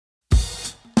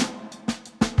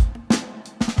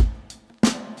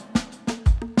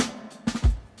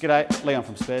G'day, Leon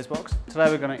from Sparesbox. Today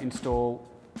we're going to install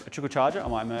a trickle charger on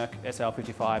my Merc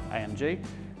SL55 AMG.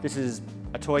 This is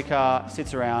a toy car,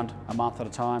 sits around a month at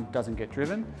a time, doesn't get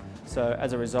driven. So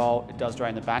as a result, it does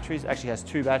drain the batteries. It actually has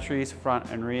two batteries, front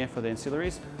and rear, for the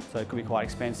ancillaries. So it could be quite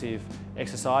expensive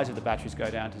exercise if the batteries go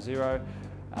down to zero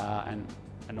and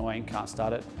annoying, can't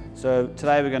start it. So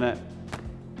today we're going to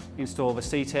install the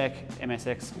Ctek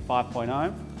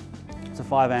MXS5.0. It's a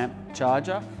 5 amp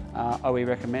charger, OE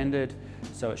recommended,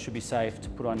 so it should be safe to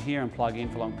put on here and plug in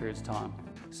for long periods of time.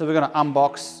 So we're going to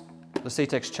unbox the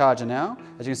Ctek's charger now.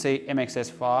 As you can see,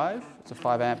 MXS5, it's a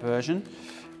 5 amp version.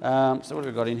 So what have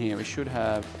we got in here? We should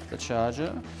have the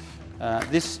charger.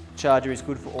 This charger is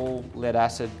good for all lead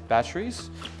acid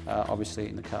batteries. Obviously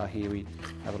in the car here we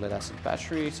have a lead acid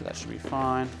battery, so that should be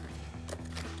fine.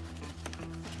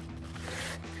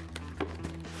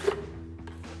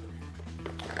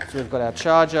 So we've got our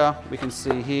charger. We can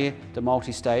see here the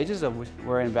multi-stages of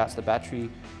whereabouts the battery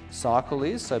cycle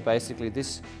is. So basically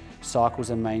this cycles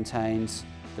and maintains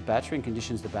the battery and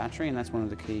conditions the battery, and that's one of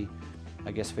the key,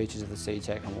 I guess, features of the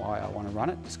Ctek and why I want to run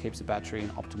it. Just keeps the battery in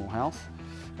optimal health,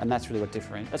 and that's really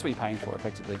that's what you're paying for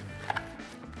effectively.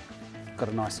 Got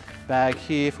a nice bag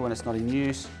here for when it's not in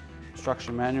use.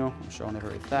 Instruction manual, I'm sure I'll never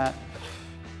read that.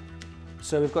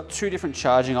 So we've got two different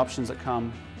charging options that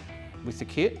come with the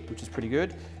kit, which is pretty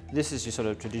good. This is your sort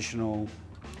of traditional,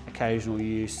 occasional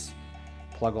use,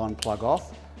 plug on, plug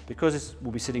off. Because this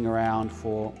will be sitting around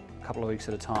for a couple of weeks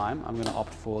at a time, I'm going to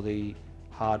opt for the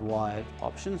hardwired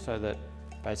option so that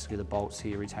basically the bolts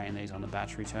here retain these on the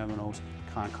battery terminals,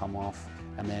 can't come off,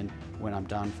 and then when I'm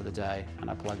done for the day and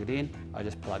I plug it in, I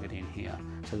just plug it in here.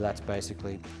 So that's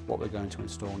basically what we're going to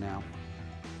install now.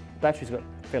 The battery's got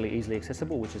fairly easily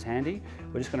accessible, which is handy.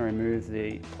 We're just going to remove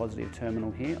the positive terminal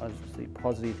here. As the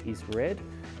positive is red.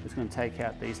 We're just going to take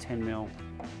out these 10mm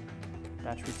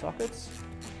battery sockets.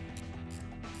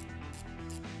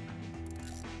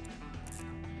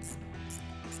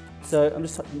 So I'm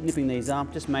just nipping these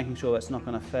up, just making sure it's not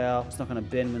going to foul, it's not going to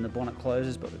bend when the bonnet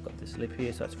closes, but we've got this lip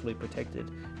here so it's fully protected.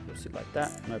 It'll sit like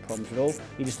that, no problems at all.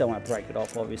 You just don't want to break it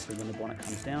off, obviously, when the bonnet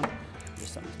comes down.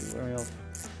 Just something to be wary of.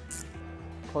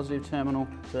 Positive terminal,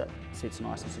 so that sits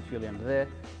nice and securely under there.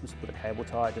 Just put a cable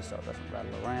tie just so it doesn't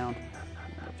rattle around.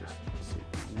 It'll just sit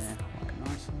in there quite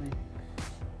nicely.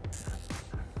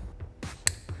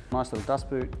 Nice little dust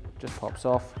boot, just pops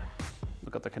off.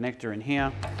 We've got the connector in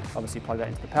here. Obviously plug that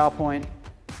into the power point.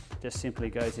 Just simply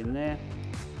goes in there.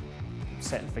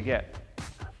 Set and forget.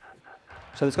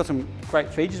 So it's got some great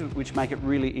features which make it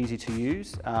really easy to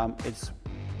use. It's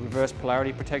reverse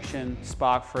polarity protection,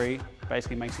 spark free,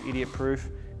 basically makes it idiot proof,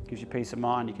 gives you peace of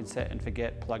mind. You can set and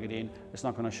forget, plug it in. It's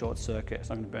not going to short circuit, it's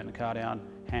not going to burn the car down.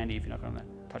 Handy if you're not going to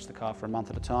touch the car for a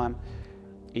month at a time.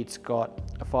 It's got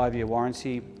a 5-year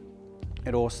warranty.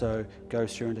 It also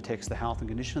goes through and detects the health and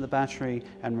condition of the battery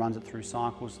and runs it through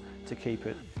cycles to keep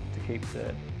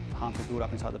the harmful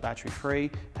build-up inside the battery free,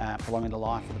 prolonging the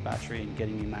life of the battery and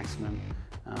getting you maximum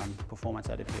performance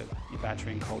out of your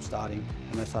battery and cold starting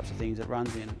and those types of things. It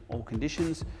runs in all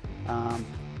conditions.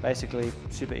 Basically,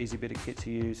 super easy bit of kit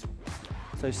to use.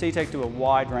 So Ctek do a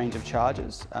wide range of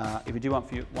chargers. If you do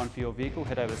want one for your vehicle,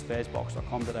 head over to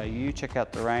sparesbox.com.au, check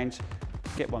out the range,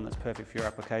 get one that's perfect for your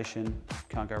application,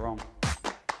 can't go wrong.